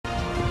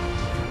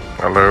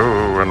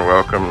Hello and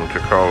welcome to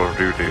Call of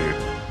Duty.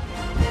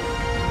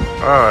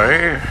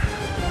 I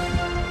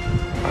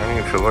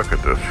need to look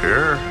at this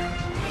here.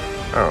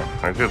 Oh,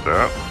 I did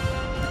that.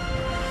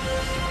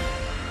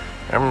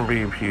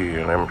 MVP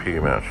and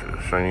MP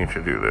matches. I need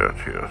to do that,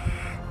 yes.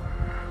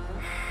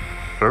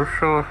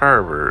 Social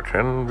Harbor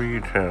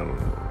 10v10.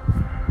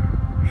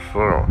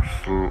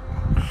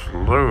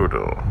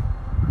 Slowdle.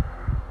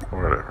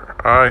 Whatever.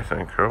 I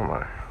think, oh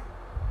my.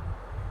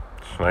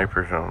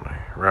 Snipers only.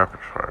 Rapid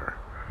fire.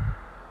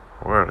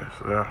 What is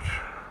that?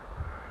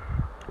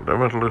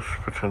 Limitless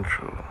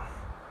potential.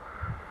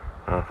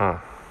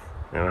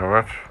 You know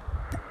what?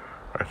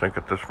 I think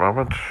at this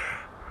moment,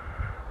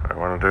 I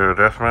want to do a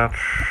deathmatch,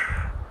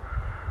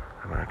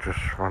 and I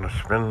just want to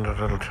spend a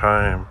little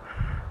time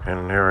in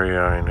an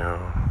area I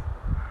know.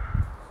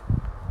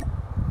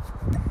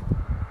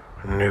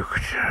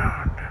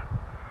 Nuketown.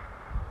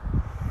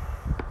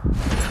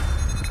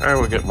 I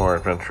will get more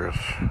adventurous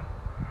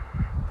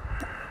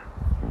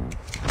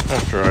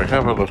after I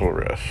have a little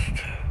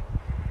rest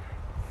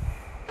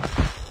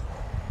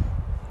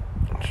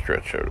and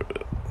stretch out a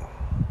bit.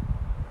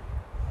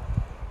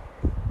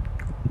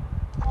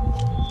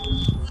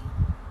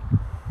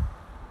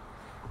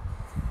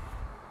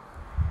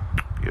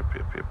 Yep.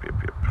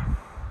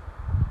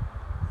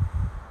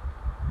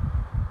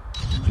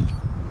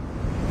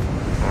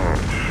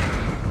 Alright.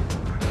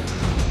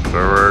 So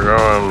we're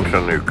going to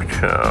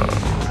Nuketown.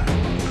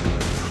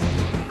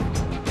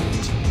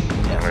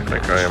 I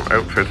think I am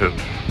outfitted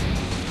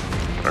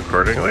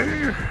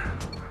accordingly.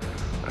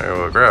 I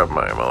will grab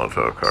my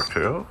Molotov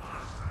cocktail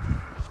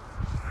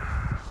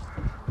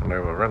and I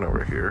will run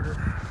over here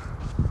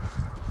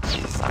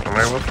and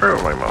I will throw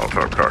my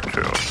Molotov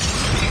cocktail.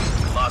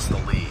 Lost the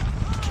lead.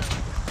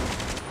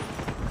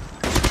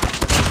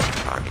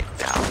 Target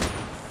down.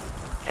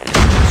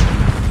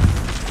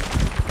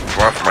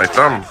 Lost my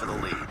thumb.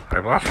 I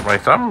lost my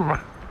thumb.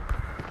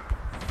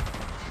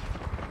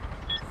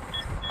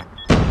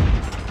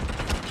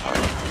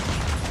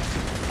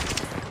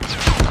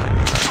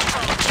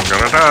 I'm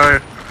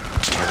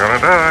gonna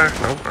die.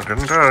 Nope, I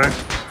didn't die.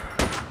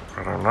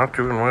 But I'm not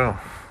doing well.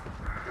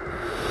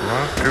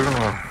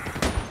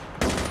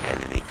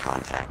 Enemy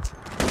contact.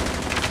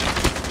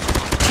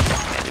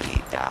 Enemy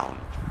down.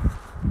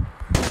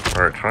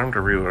 Alright, time to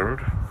reload.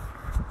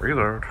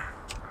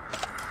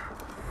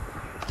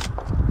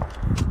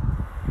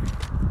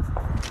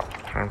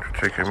 Time to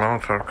take a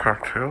Molotov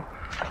cocktail,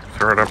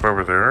 throw it up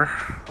over there,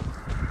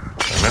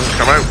 and then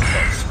come out.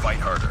 Fight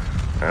harder.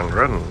 And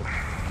run.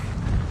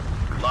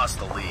 We lost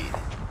the lead.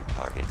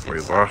 We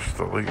lost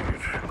the lead.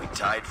 We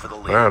tied for the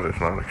lead. That is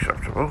not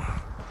acceptable.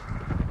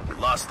 We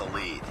lost the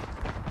lead.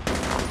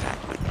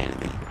 Contact with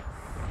enemy.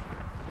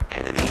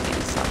 Enemy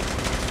in sight.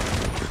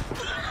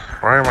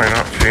 Why am I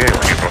not seeing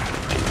people?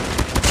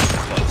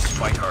 Close.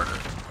 Fight harder.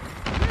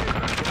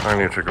 I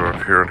need to go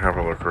up here and have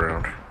a look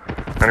around.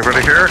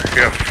 Anybody here?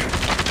 Yes.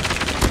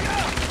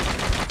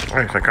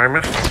 I think I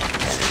missed him.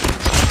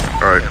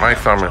 Alright, my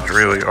thumb is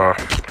really off.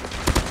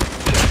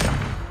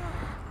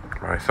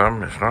 My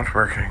thumb is not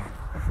working.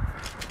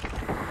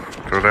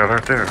 Throw that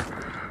out there.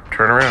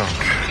 Turn around.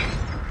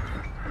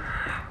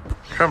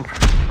 Jump.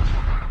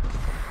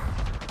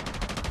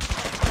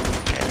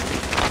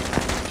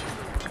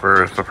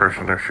 Where is the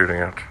person they're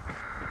shooting at?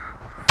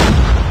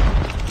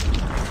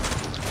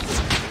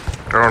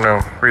 Oh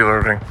no,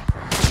 reloading.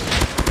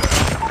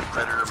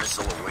 Predator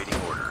missile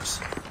awaiting orders.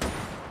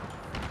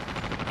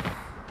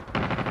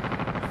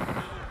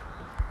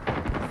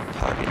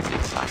 Targets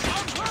in sight.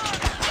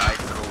 Tied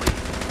for the lead.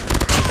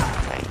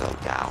 Tango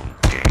down.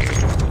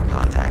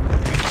 Contact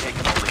with enemy.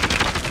 Taking the lead.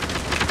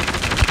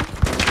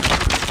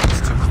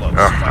 It's too close.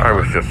 I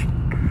was just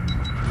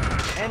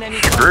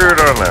screwed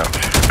on that.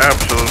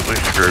 Absolutely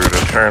screwed.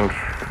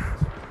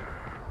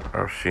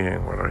 I was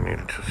seeing what I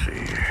needed to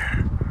see.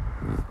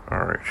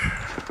 Alright.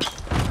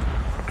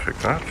 I'll take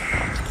that.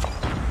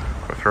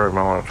 I'll throw a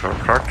Molotov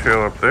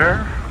cocktail up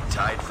there.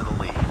 Tied for the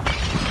lead.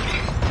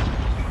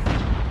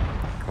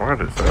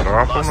 What is that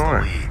awful Lost the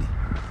noise? lead.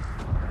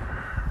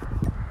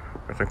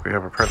 I think we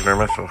have a Predator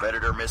missile.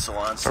 Predator missile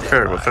on standby.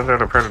 Okay, we'll send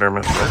out a Predator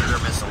missile. Predator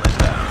missile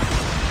inbound.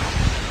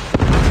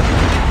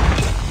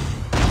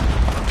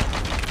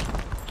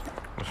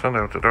 We'll send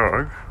out the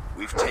dog.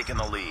 We've taken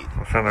the lead.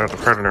 We'll send out the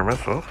Predator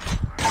missile.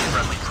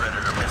 Friendly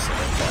Predator missile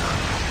inbound.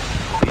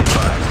 Be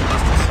advised,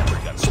 hostile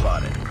sentry gun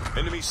spotted.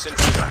 Enemy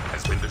sentry gun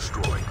has been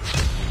destroyed.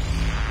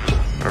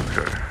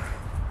 Okay.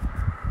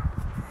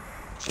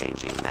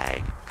 Changing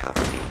mag.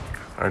 Cover me.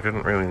 I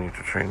didn't really need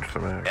to change the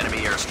mag.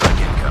 Enemy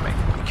airstrike incoming.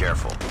 Be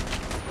careful.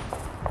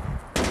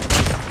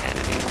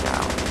 Enemy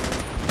down.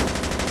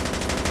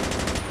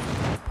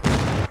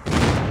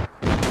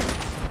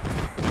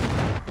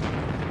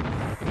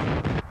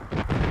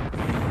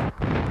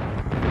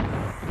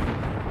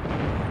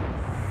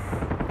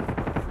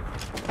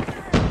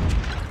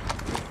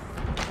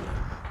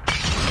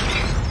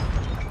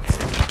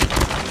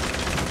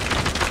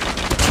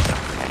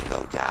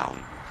 Tango down.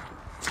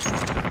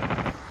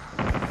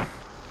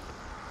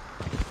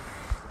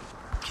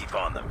 Keep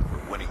on them.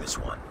 We're winning this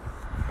one.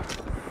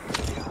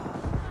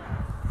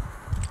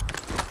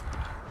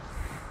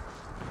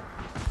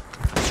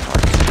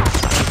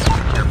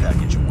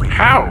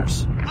 How?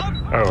 others.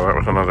 Oh, that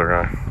was another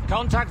guy.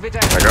 Contact with I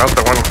enemy. got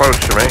the one close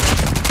to me.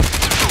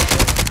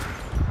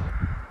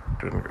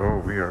 Didn't go.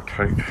 We are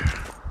tight.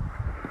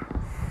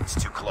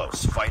 It's too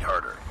close. Fight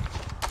harder.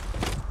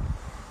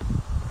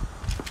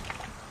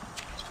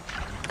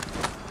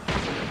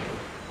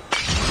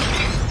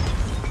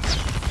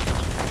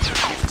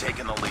 You've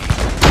taken the lead.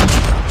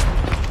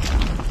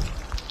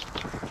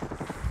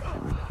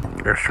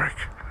 Airstrike.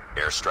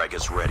 Airstrike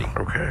is ready.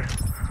 Okay.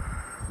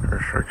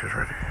 Airstrike is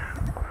ready.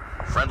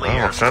 Friendly Oh,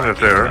 airstrike send it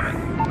there.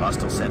 incoming.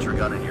 Hostile sentry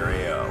gun in your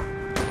AO.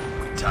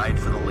 We tied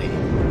for the lead.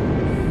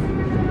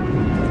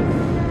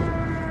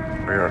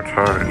 We are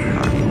tied.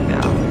 Target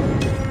down.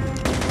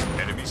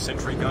 Enemy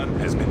sentry gun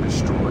has been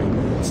destroyed.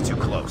 It's too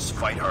close.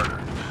 Fight harder.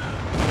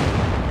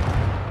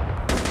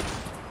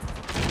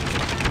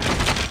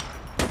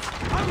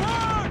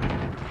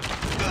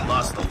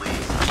 Lost the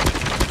lead.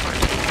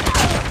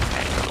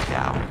 Tango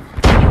down.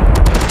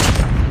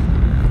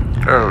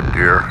 Oh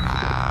dear.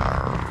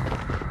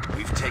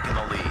 We've taken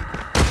the lead.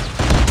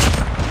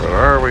 But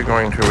are we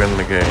going to win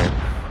the game?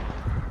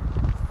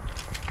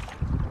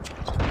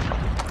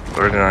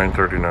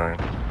 39-39.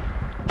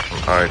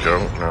 I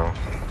don't know.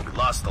 We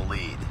lost the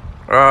lead.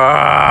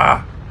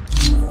 Ah!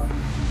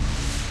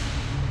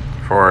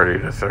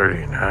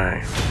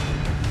 40-39.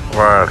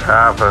 What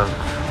happened?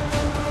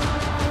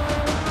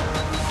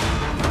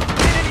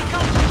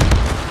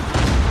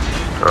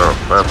 Oh,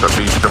 that's a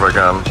beast of a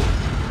gun.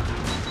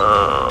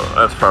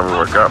 That's probably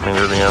what got me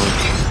to the end.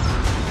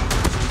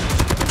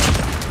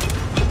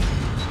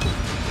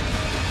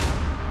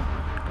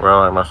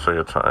 Well, I must say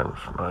at times,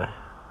 I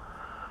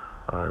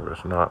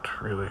was not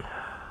really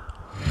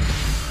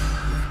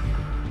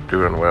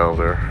doing well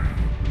there.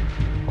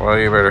 Well,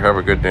 you better have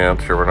a good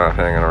dance or we're not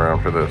hanging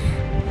around for this.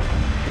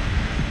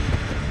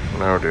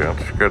 No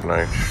dance. Good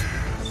night.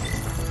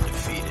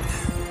 Defeated.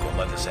 Won't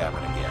let this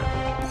happen again.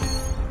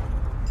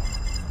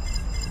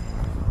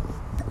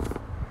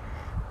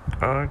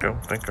 I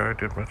don't think I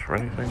did much of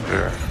anything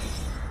there.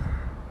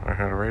 I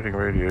had a rating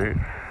of 88.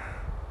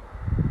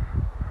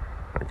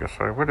 I guess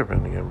I would have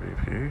been the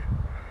MVP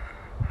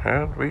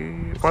had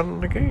we won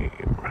the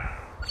game.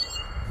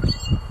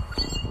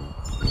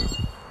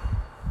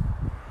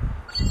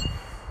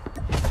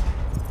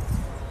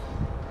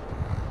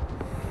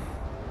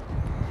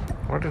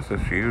 What is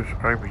this use?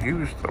 I've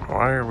used them.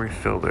 Why are we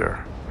still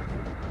there?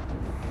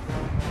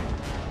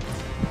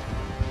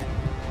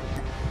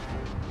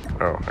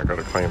 Oh, I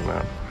gotta claim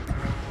that.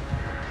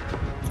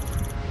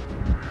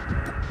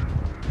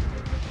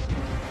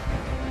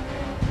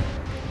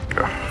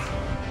 Ugh.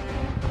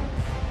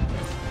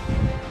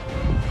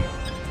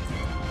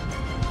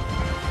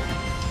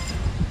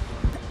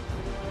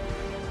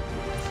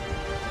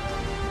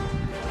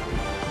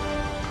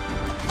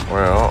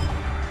 Well,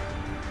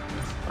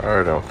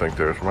 I don't think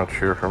there's much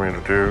here for me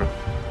to do.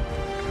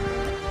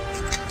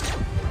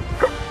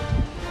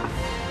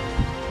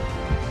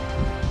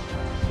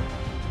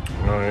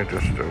 No, I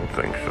just don't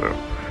think so.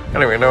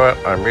 Anyway, you know what?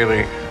 I'm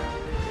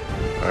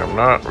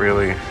not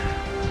really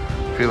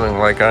feeling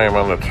like I am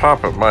on the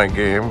top of my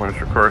game,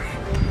 which of course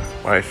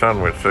my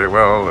son would say,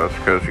 well, that's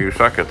because you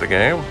suck at the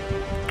game.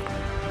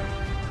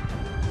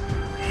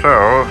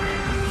 So,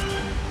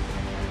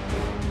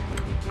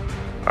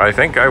 I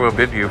think I will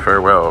bid you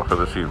farewell for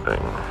this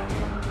evening.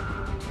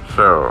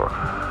 So,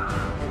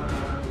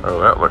 oh,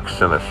 that looks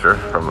sinister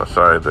from the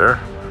side there.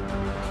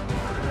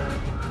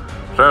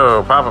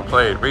 So, pop a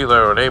plate,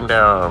 reload, aim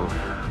down,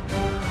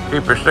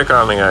 keep your stick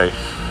on the ice,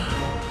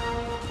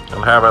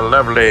 and have a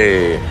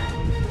lovely,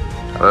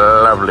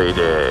 lovely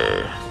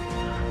day.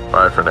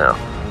 Bye for now.